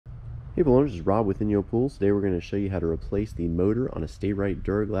Hey Ballooners, this is Rob with Inyo Pools. Today we're going to show you how to replace the motor on a Sta-Rite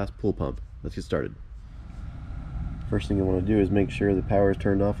Dura-Glas pool pump. Let's get started. First thing you want to do is make sure the power is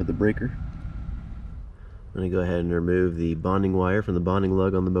turned off at the breaker. I'm going to go ahead and remove the bonding wire from the bonding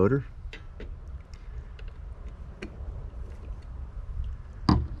lug on the motor.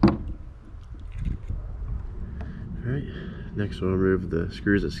 Alright, next we'll remove the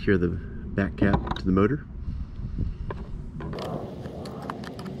screws that secure the back cap to the motor.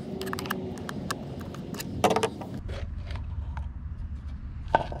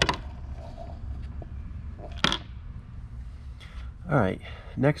 Alright,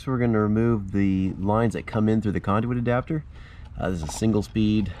 next we're going to remove the lines that come in through the conduit adapter. This is a single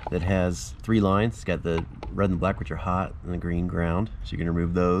speed that has 3 lines. It's got the red and black, which are hot, and the green ground. So you're going to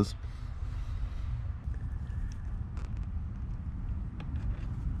remove those.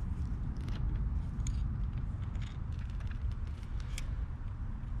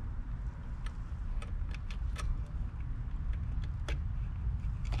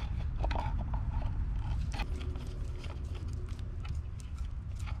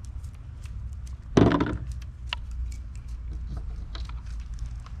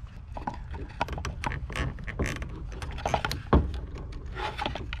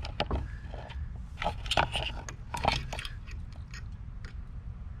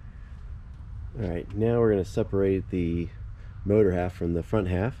 Alright, now we're going to separate the motor half from the front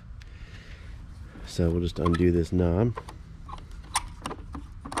half. So we'll just undo this knob.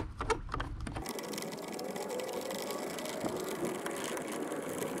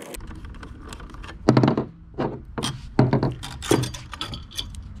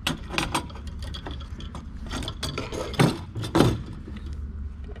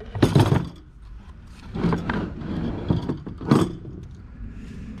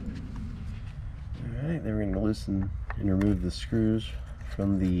 Then we're going to loosen and remove the screws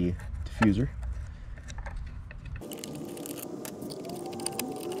from the diffuser.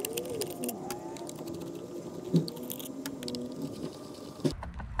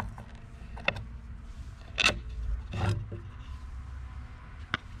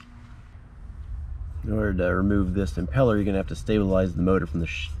 In order to remove this impeller, you're going to have to stabilize the motor from the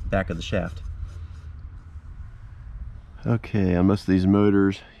back of the shaft. Okay, on most of these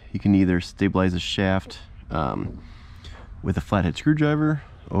motors, you can either stabilize the shaft with a flathead screwdriver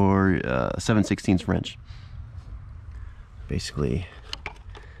or a 7/16 wrench. Basically,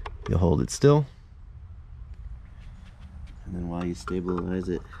 you'll hold it still, and then while you stabilize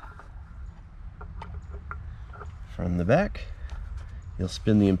it from the back, you'll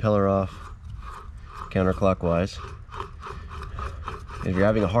spin the impeller off counterclockwise. If you're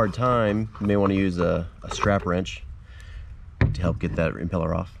having a hard time, you may want to use a strap wrench to help get that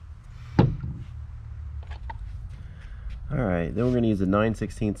impeller off. Alright, then we're going to use a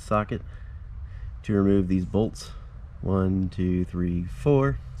 9/16 socket to remove these bolts. 1, 2, 3,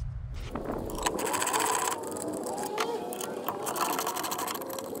 4.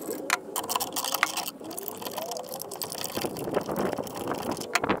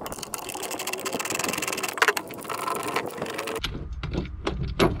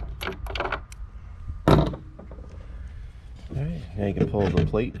 Alright, now you can pull the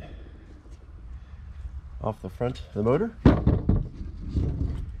plate off the front of the motor.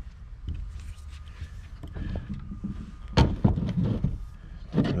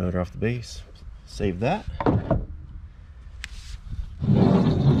 Take the motor off the base, save that.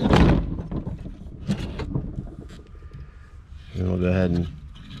 Then we'll go ahead and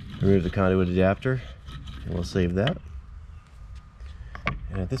remove the conduit adapter, and we'll save that.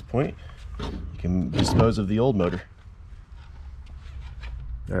 And at this point, you can dispose of the old motor.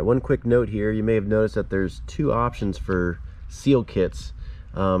 Alright, one quick note here. You may have noticed that there's 2 options for seal kits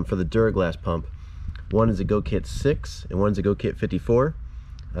for the Dura-Glas pump. One is a Go Kit 6 and one's a Go Kit 54.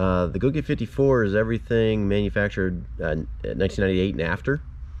 The Go Kit 54 is everything manufactured at 1998 and after,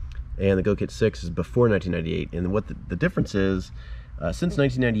 and the Go Kit 6 is before 1998. And what the difference is, since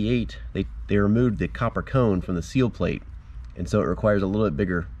 1998 they removed the copper cone from the seal plate, and so it requires a little bit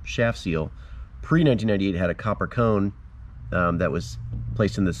bigger shaft seal. Pre-1998 had a copper cone that was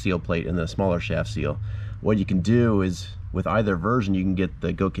placed in the seal plate and the smaller shaft seal. What you can do is, with either version, you can get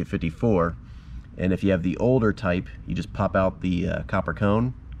the Go Kit 54, and if you have the older type, you just pop out the copper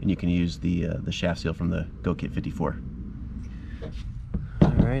cone and you can use the shaft seal from the Go Kit 54.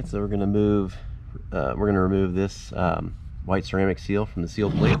 Alright, so we're going to remove this white ceramic seal from the seal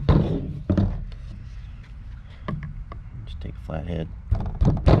plate. Just take a flathead.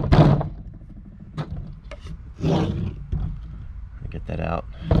 Get that out.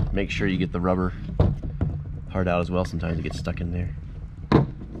 Make sure you get the rubber part out as well. Sometimes it gets stuck in there.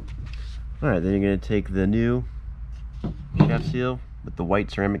 Alright, then you're going to take the new shaft seal with the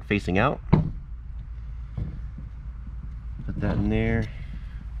white ceramic facing out. Put that in there.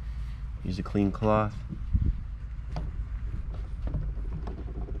 Use a clean cloth.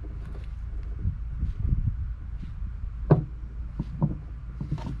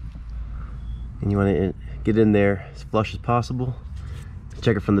 And you want to get in there as flush as possible.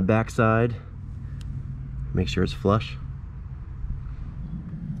 Check it from the back side. Make sure it's flush.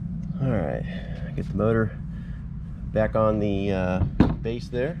 Alright, get the motor back on the base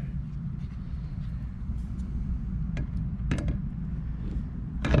there.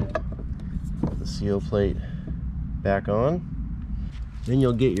 Put the seal plate back on. Then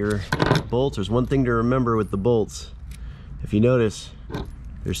you'll get your bolts. There's one thing to remember with the bolts. If you notice,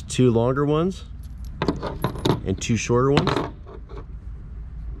 there's two longer ones and two shorter ones.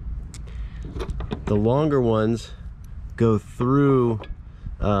 The longer ones go through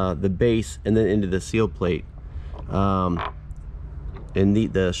the base and then into the seal plate, and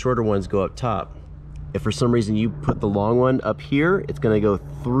the shorter ones go up top. If for some reason you put the long one up here, it's going to go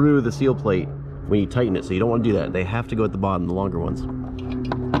through the seal plate when you tighten it, so you don't want to do that. They have to go at the bottom, the longer ones.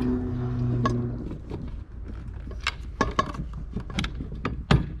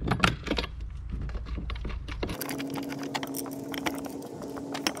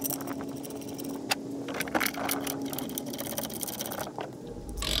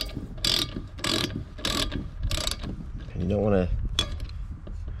 You don't want to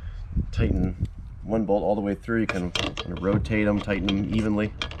tighten one bolt all the way through. You can kind of rotate them, tighten them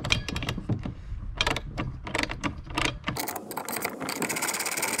evenly.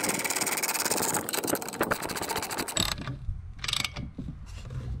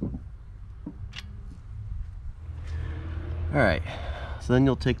 Alright, so then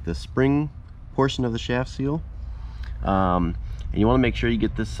you'll take the spring portion of the shaft seal, and you want to make sure you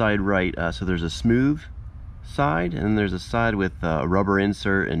get this side right. So there's a smooth side and then there's a side with a rubber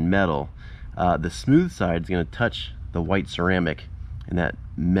insert and metal. The smooth side is going to touch the white ceramic, and that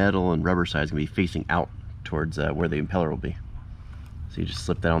metal and rubber side is going to be facing out towards where the impeller will be. So you just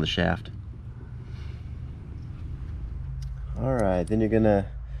slip that on the shaft. Alright, then you're going to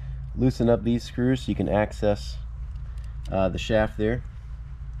loosen up these screws so you can access the shaft there.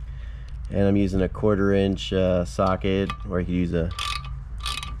 And I'm using a 1/4 inch socket, or you could use a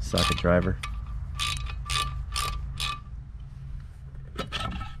socket driver.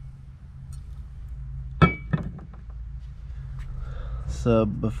 So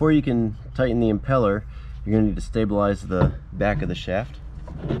before you can tighten the impeller, you're going to need to stabilize the back of the shaft.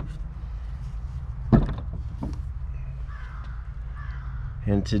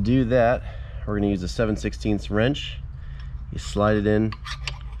 And to do that, we're going to use a 7/16 wrench. You slide it in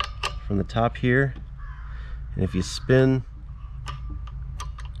from the top here, and if you spin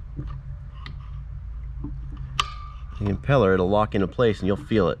the impeller, it'll lock into place and you'll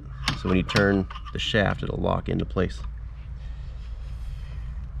feel it. So when you turn the shaft, it'll lock into place.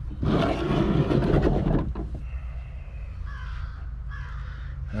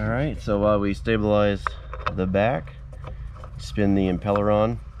 Alright, so while we stabilize the back, spin the impeller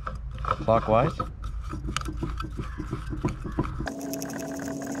on clockwise.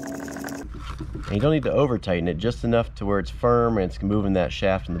 And you don't need to over tighten it, just enough to where it's firm and it's moving that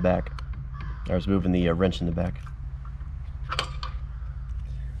shaft in the back, or it's moving the wrench in the back.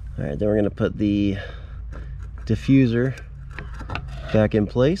 Alright, then we're going to put the diffuser back in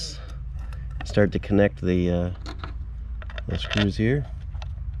place. Start to connect the screws here.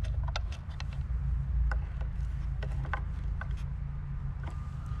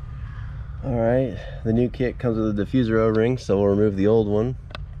 Alright, the new kit comes with a diffuser O-ring, so we'll remove the old one.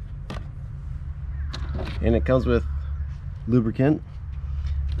 And it comes with lubricant,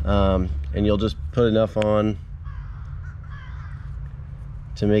 and you'll just put enough on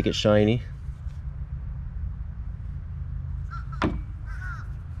to make it shiny.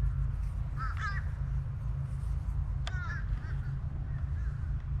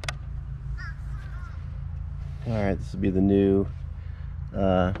 Alright, this will be the new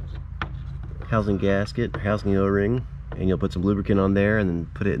housing gasket, housing O-ring, and you'll put some lubricant on there and then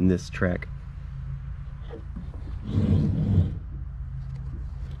put it in this track.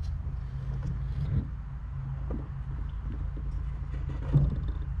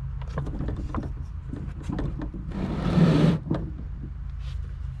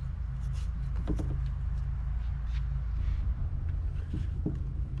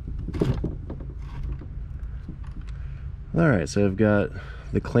 Alright, so I've got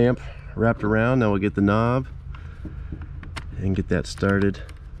the clamp wrapped around. Now we'll get the knob and get that started.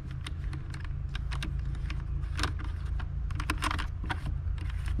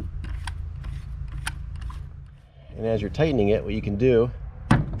 And as you're tightening it, what you can do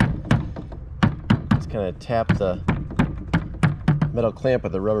is kind of tap the metal clamp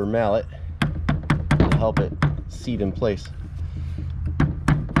with a rubber mallet to help it seat in place.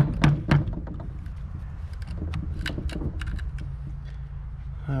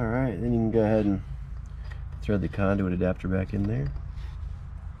 Alright, then you can go ahead and thread the conduit adapter back in there.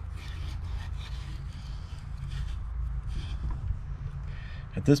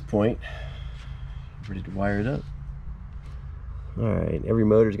 At this point, I'm ready to wire it up. Alright, every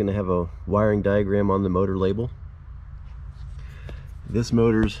motor is going to have a wiring diagram on the motor label. This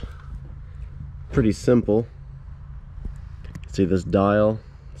motor's pretty simple. See this dial,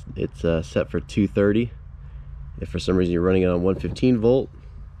 it's set for 230. If for some reason you're running it on 115 volt,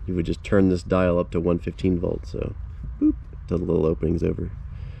 you would just turn this dial up to 115 volts. So, boop, till the little opening's over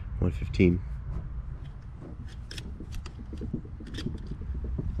 115.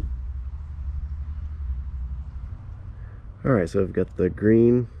 Alright, so I've got the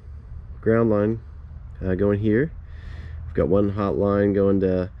green ground line going here. I've got one hot line going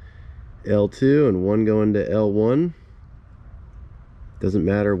to L2 and one going to L1. Doesn't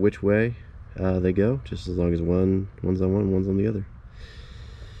matter which way they go, just as long as one's on one, one's on the other.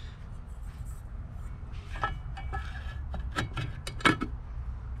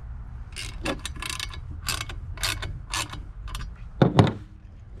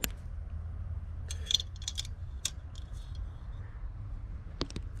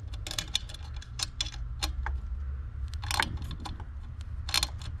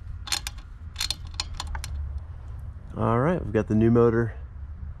 Alright, we've got the new motor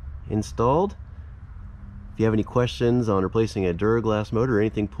installed. If you have any questions on replacing a Dura-Glas motor or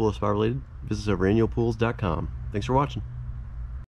anything pool spa related, visit us over at annualpools.com. Thanks for watching.